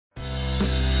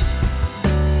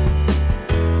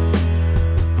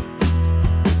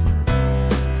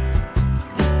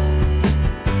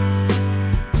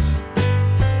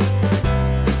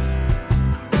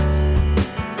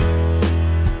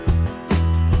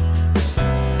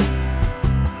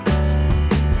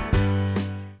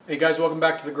guys, welcome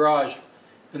back to the garage.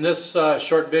 In this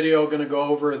short video, I'm going to go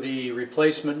over the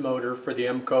replacement motor for the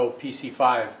Emco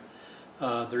PC5.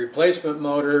 The replacement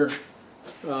motor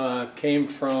came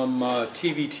from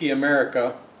TVT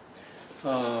America.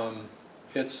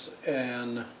 It's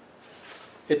an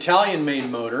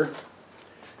Italian-made motor.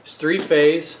 It's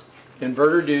three-phase,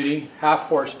 inverter duty, half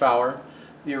horsepower.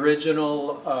 The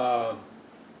original, in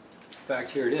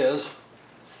fact here it is,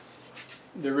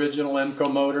 the original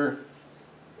Emco motor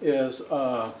is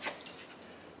 0.4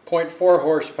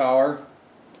 horsepower,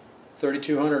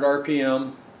 3200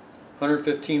 RPM,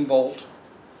 115 volt,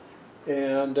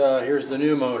 and here's the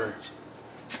new motor.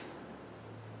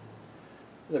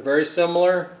 They're very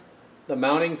similar. The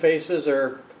mounting faces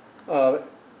are,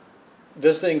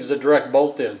 this thing is a direct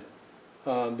bolt in.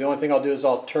 The only thing I'll do is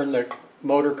I'll turn the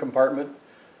motor compartment,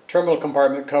 terminal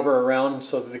compartment cover around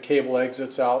so that the cable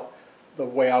exits out the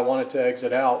way I want it to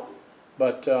exit out.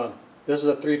 But this is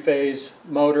a three-phase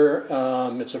motor.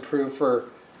 It's approved for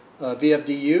VFD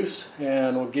use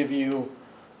and will give you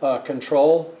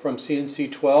control from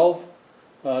CNC 12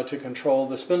 to control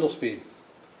the spindle speed.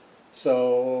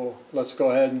 So let's go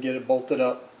ahead and get it bolted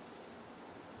up.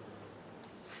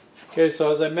 Okay,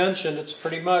 so as I mentioned, it's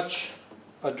pretty much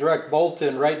a direct bolt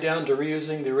in right down to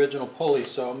reusing the original pulley.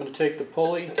 So I'm going to take the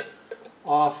pulley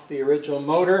off the original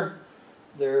motor.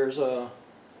 There's a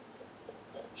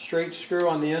straight screw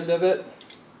on the end of it,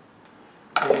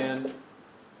 and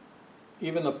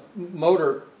even the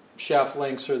motor shaft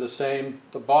lengths are the same,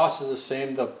 the boss is the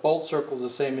same, the bolt circle is the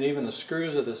same, and even the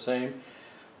screws are the same.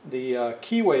 The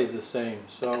keyway is the same,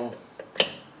 so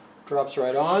drops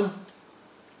right on.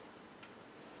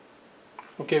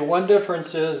 Okay, one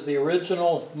difference is the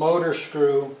original motor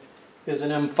screw is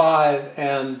an M5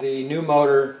 and the new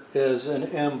motor is an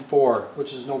M4,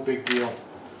 which is no big deal.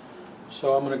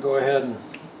 So I'm going to go ahead and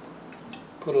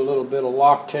put a little bit of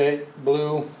Loctite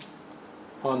blue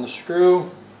on the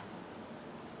screw.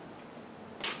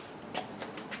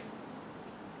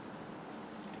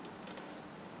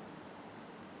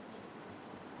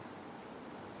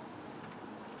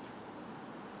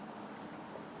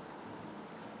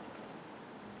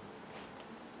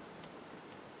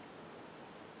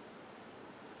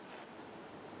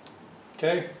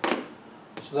 Okay,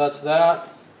 so that's that.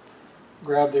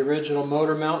 Grab the original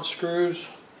motor mount screws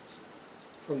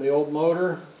from the old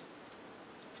motor.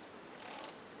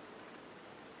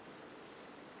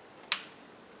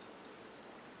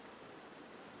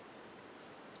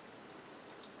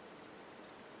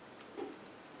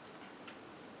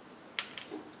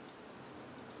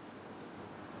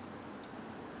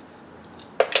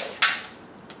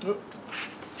 Oop.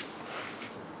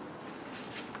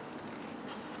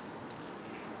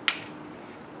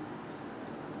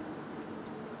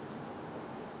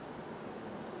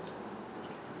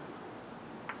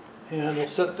 And we'll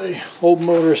set the old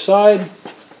motor aside.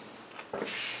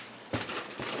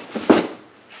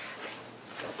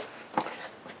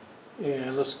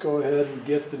 And let's go ahead and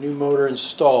get the new motor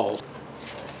installed.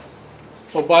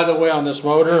 Oh, by the way, on this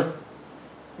motor,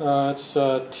 it's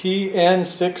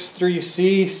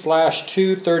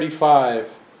TN63C/235.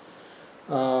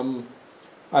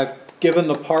 I've given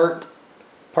the part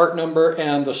number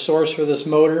and the source for this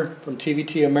motor from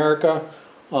TVT America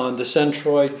on the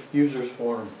Centroid users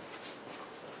forum.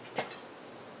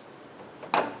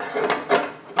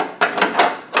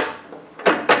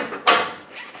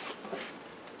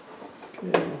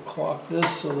 Okay, we'll clock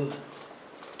this so the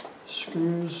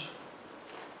screws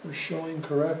are showing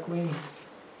correctly.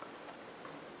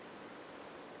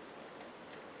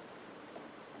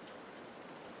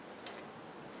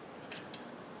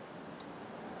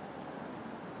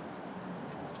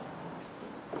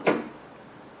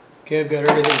 Okay, I've got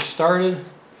everything started.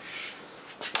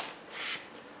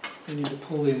 I need to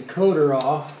pull the encoder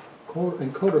off,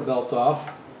 encoder belt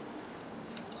off,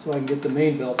 so I can get the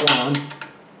main belt on.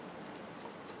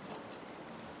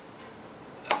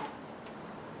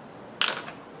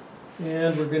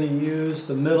 And we're going to use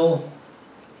the middle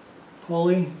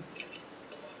pulley.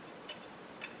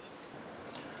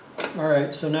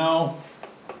 Alright, so now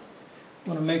I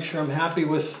want to make sure I'm happy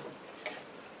with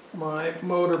my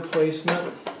motor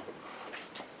placement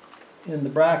in the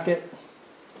bracket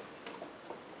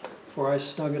before I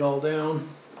snug it all down.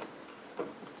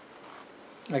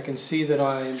 I can see that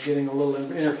I am getting a little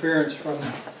interference from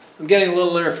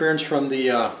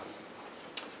the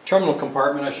terminal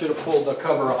compartment. I should have pulled the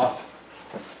cover off.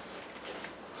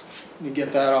 Let me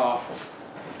get that off.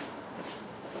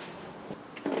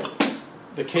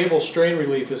 The cable strain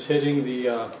relief is hitting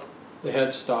the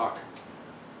headstock.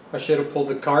 I should have pulled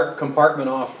the compartment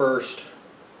off first.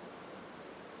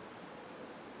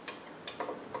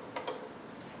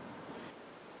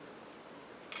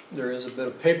 there is a bit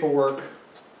of paperwork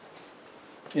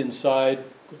inside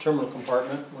the terminal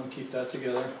compartment. I want to keep that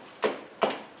together.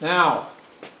 Now,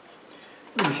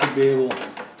 we should be able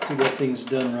to get things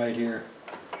done right here.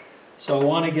 So I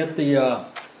want to get the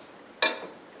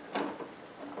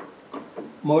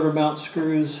motor mount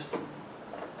screws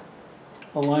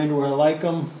aligned where I like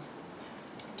them.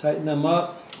 Tighten them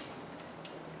up.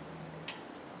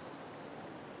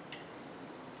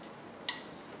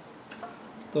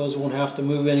 Those won't have to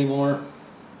move anymore.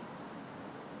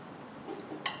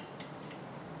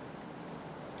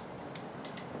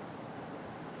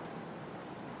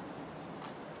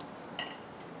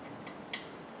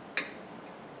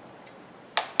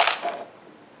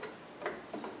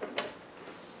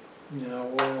 Now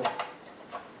we'll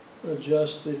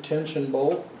adjust the tension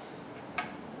bolt.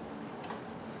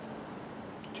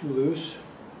 Too loose.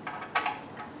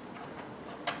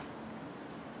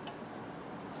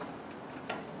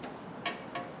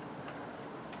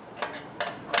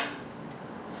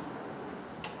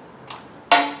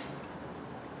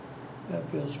 That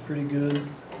feels pretty good.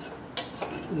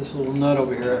 This little nut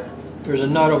over here. There's a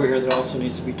nut over here that also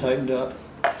needs to be tightened up.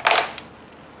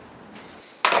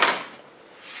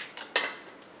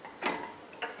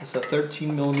 It's a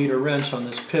 13mm wrench on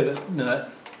this pivot nut.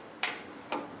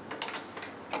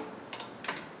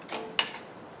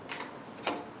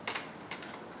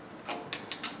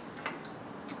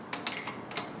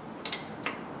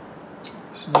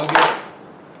 Snug it.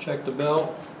 Check the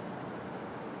belt.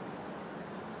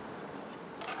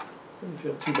 Doesn't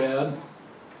feel too bad.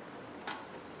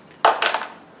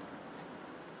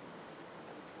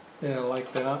 Yeah, I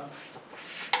like that.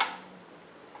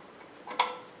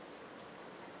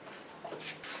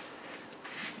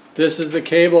 This is the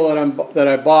cable that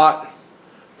I bought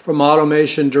from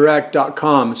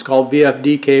automationdirect.com. It's called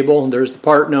VFD cable. There's the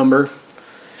part number.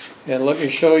 And let me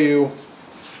show you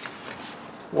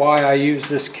why I use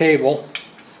this cable.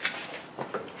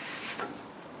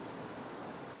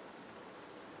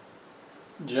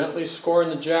 Gently scoring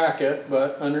the jacket,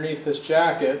 but underneath this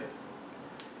jacket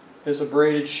is a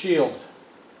braided shield.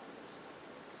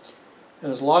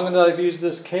 And as long as I've used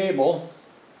this cable,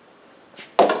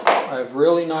 I've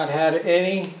really not had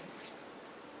any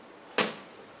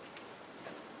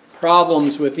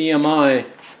problems with EMI.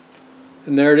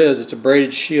 And there it is, it's a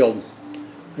braided shield.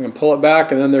 I can pull it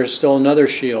back and then there's still another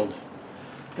shield.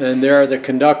 And there are the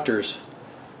conductors.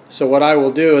 So what I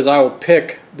will do is I will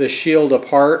pick the shield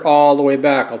apart all the way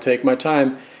back. I'll take my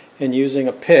time and using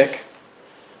a pick.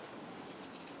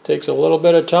 Takes a little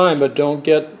bit of time, but don't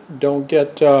get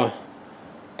in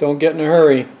a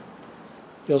hurry.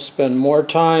 You'll spend more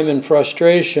time and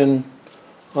frustration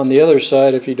on the other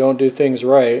side if you don't do things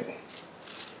right.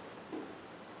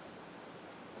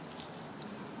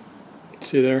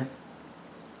 See there?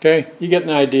 Okay, you get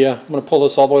an idea. I'm going to pull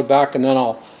this all the way back and then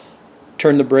I'll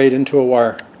turn the braid into a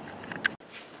wire.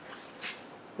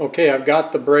 Okay, I've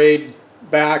got the braid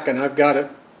back and I've got it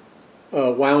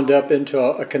wound up into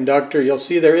a conductor. You'll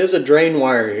see there is a drain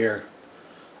wire here.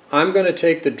 I'm going to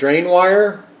take the drain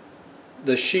wire,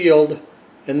 the shield,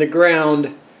 and the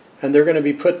ground, and they're going to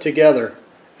be put together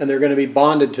and they're going to be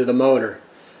bonded to the motor.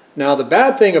 Now the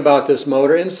bad thing about this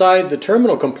motor, inside the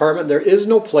terminal compartment there is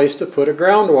no place to put a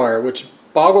ground wire, which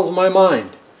boggles my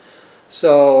mind.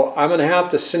 So I'm going to have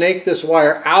to snake this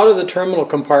wire out of the terminal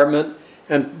compartment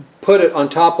and put it on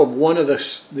top of one of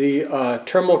the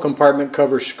terminal compartment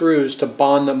cover screws to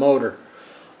bond the motor.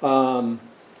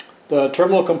 The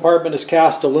terminal compartment is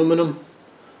cast aluminum,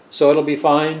 so it'll be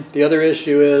fine. The other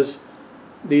issue is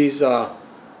these. I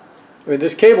mean,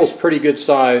 this cable's pretty good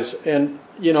size, and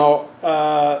you know,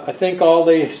 I think all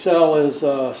they sell is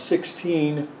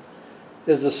 16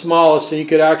 is the smallest, and you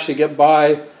could actually get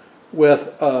by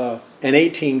with an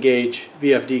 18 gauge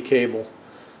VFD cable.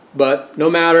 But no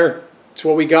matter, it's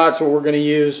what we got, it's what we're going to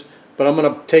use. But I'm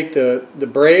going to take the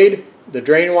braid, the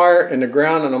drain wire, and the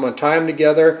ground, and I'm going to tie them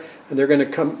together, and they're going to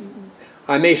come.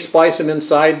 I may splice them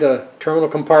inside the terminal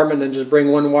compartment and then just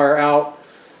bring one wire out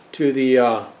to the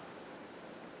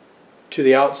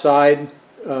outside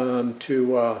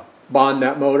to bond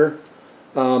that motor.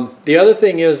 The other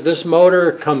thing is this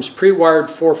motor comes pre-wired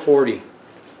 440.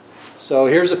 So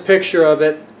here's a picture of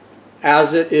it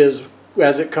as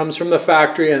it comes from the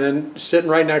factory, and then sitting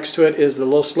right next to it is the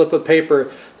little slip of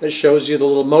paper that shows you the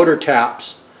little motor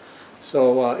taps.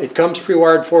 So it comes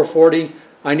pre-wired 440.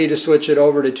 I need to switch it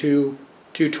over to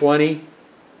 220,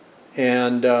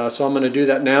 and so I'm going to do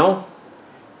that now.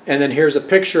 And then here's a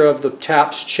picture of the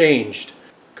taps changed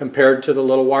compared to the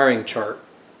little wiring chart.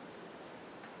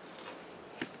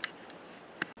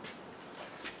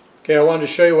 Okay, I wanted to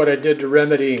show you what I did to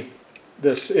remedy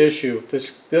this issue.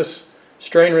 This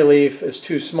strain relief is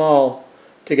too small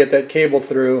to get that cable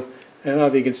through, and I don't know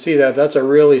if you can see that, that's a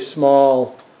really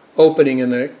small opening in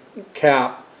the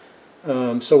cap.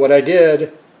 So what I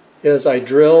did is I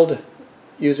drilled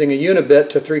using a unibit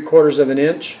to 3/4 of an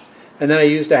inch, and then I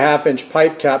used a 1/2 inch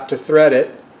pipe tap to thread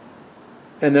it,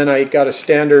 and then I got a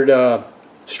standard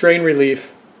strain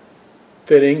relief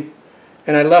fitting,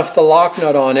 and I left the lock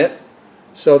nut on it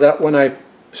so that when I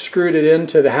screwed it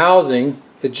into the housing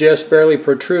it just barely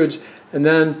protrudes, and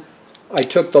then I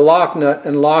took the lock nut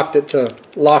and locked it to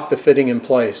lock the fitting in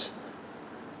place.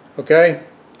 Okay,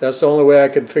 that's the only way I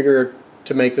could figure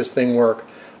to make this thing work.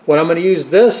 What I'm going to use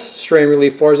this strain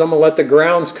relief for is I'm going to let the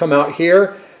grounds come out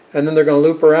here, and then they're going to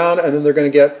loop around, and then they're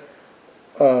going to get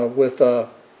with a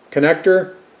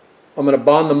connector. I'm going to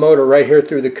bond the motor right here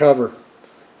through the cover.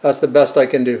 That's the best I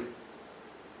can do.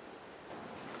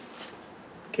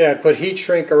 Okay, I put heat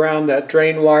shrink around that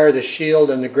drain wire, the shield,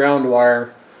 and the ground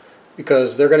wire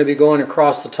because they're going to be going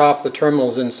across the top of the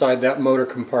terminals inside that motor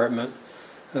compartment.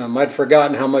 I'd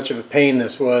forgotten how much of a pain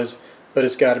this was, but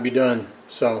it's got to be done.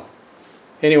 So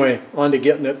anyway, on to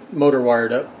getting it motor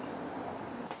wired up.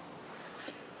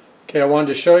 Okay, I wanted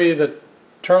to show you the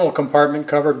terminal compartment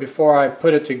cover before I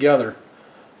put it together.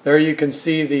 There you can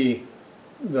see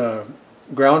the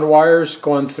ground wires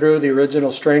going through the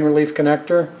original strain relief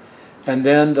connector, and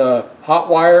then the hot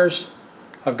wires,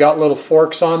 I've got little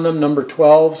forks on them, number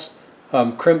 12s,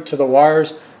 crimped to the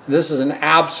wires. And this is an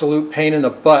absolute pain in the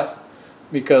butt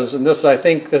because, and this, I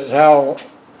think this is how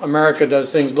America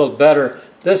does things a little better.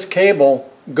 This cable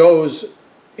goes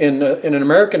in an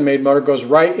American made motor, goes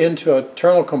right into a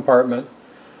terminal compartment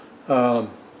on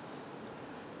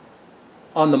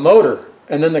the motor,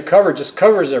 and then the cover just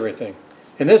covers everything.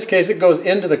 In this case it goes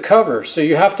into the cover, so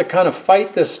you have to kind of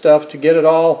fight this stuff to get it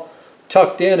all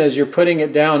tucked in as you're putting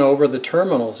it down over the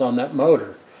terminals on that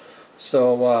motor.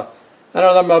 So I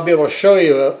don't know if I'll be able to show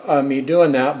you me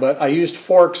doing that, but I used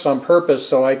forks on purpose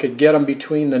so I could get them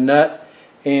between the nut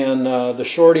and the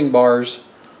shorting bars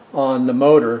on the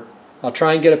motor. I'll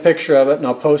try and get a picture of it and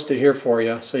I'll post it here for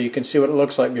you so you can see what it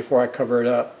looks like before I cover it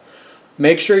up.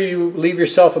 Make sure you leave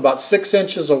yourself about 6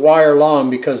 inches of wire long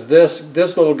because this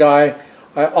little guy,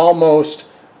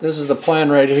 this is the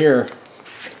plan right here,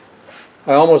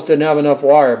 I almost didn't have enough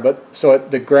wire, but so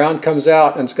the ground comes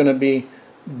out and it's going to be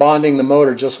bonding the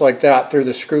motor just like that through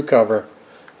the screw cover.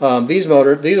 These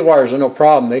wires are no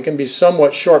problem. They can be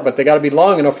somewhat short, but they got to be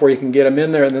long enough where you can get them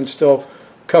in there and then still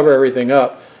cover everything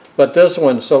up. But this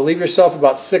one, so leave yourself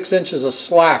about 6 inches of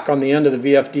slack on the end of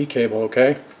the VFD cable,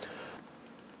 okay?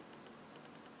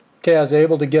 Okay, I was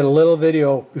able to get a little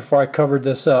video before I covered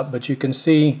this up, but you can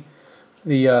see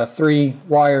the 3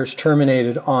 wires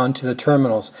terminated onto the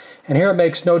terminals. And here it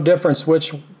makes no difference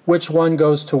which one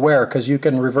goes to where, because you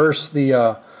can reverse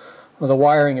the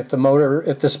wiring if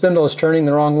the spindle is turning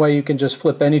the wrong way. You can just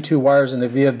flip any 2 wires in the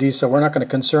VFD, so we're not going to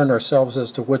concern ourselves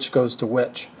as to which goes to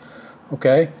which.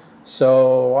 Okay,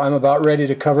 so I'm about ready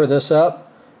to cover this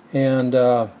up, and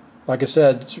like I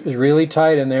said, it's really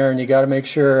tight in there, and you got to make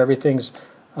sure everything's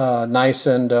nice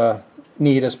and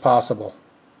neat as possible.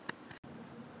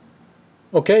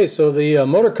 Okay, so the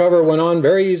motor cover went on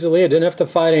very easily. I didn't have to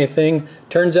fight anything.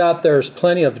 Turns out there's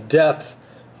plenty of depth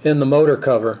in the motor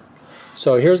cover.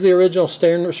 So here's the original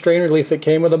strain relief that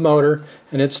came with the motor,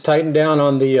 and it's tightened down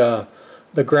on the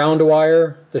ground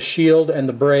wire, the shield, and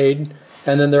the braid.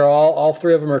 And then they're all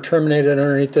 3 of them are terminated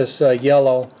underneath this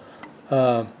yellow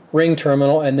ring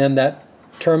terminal, and then that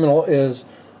terminal is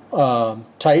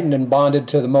tightened and bonded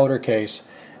to the motor case.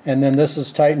 And then this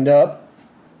is tightened up.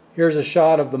 Here's a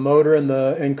shot of the motor and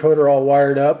the encoder all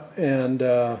wired up and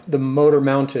the motor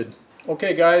mounted.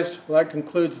 Okay guys, well, that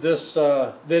concludes this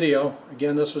video.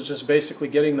 Again, this was just basically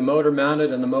getting the motor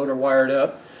mounted and the motor wired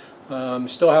up.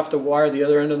 Still have to wire the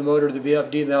other end of the motor to the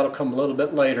VFD, and that'll come a little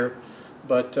bit later.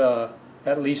 But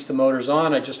at least the motor's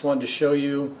on. I just wanted to show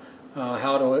you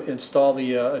how to install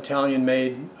the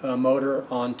Italian-made motor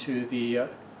onto the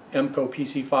Emco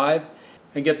PC5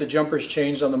 and get the jumpers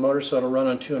changed on the motor so it'll run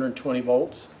on 220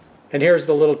 volts. And here's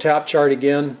the little tap chart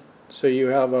again, so you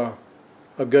have a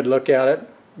good look at it.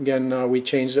 Again, we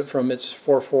changed it from its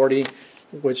 440,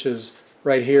 which is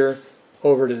right here,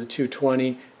 over to the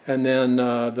 220, and then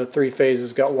the 3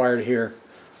 phases got wired here.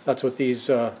 That's what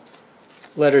these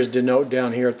letters denote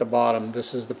down here at the bottom.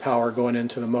 This is the power going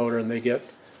into the motor, and they get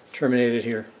terminated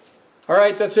here.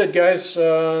 Alright, that's it guys.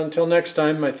 Until next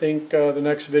time, I think the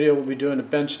next video we'll be doing a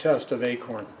bench test of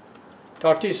Acorn.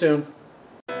 Talk to you soon.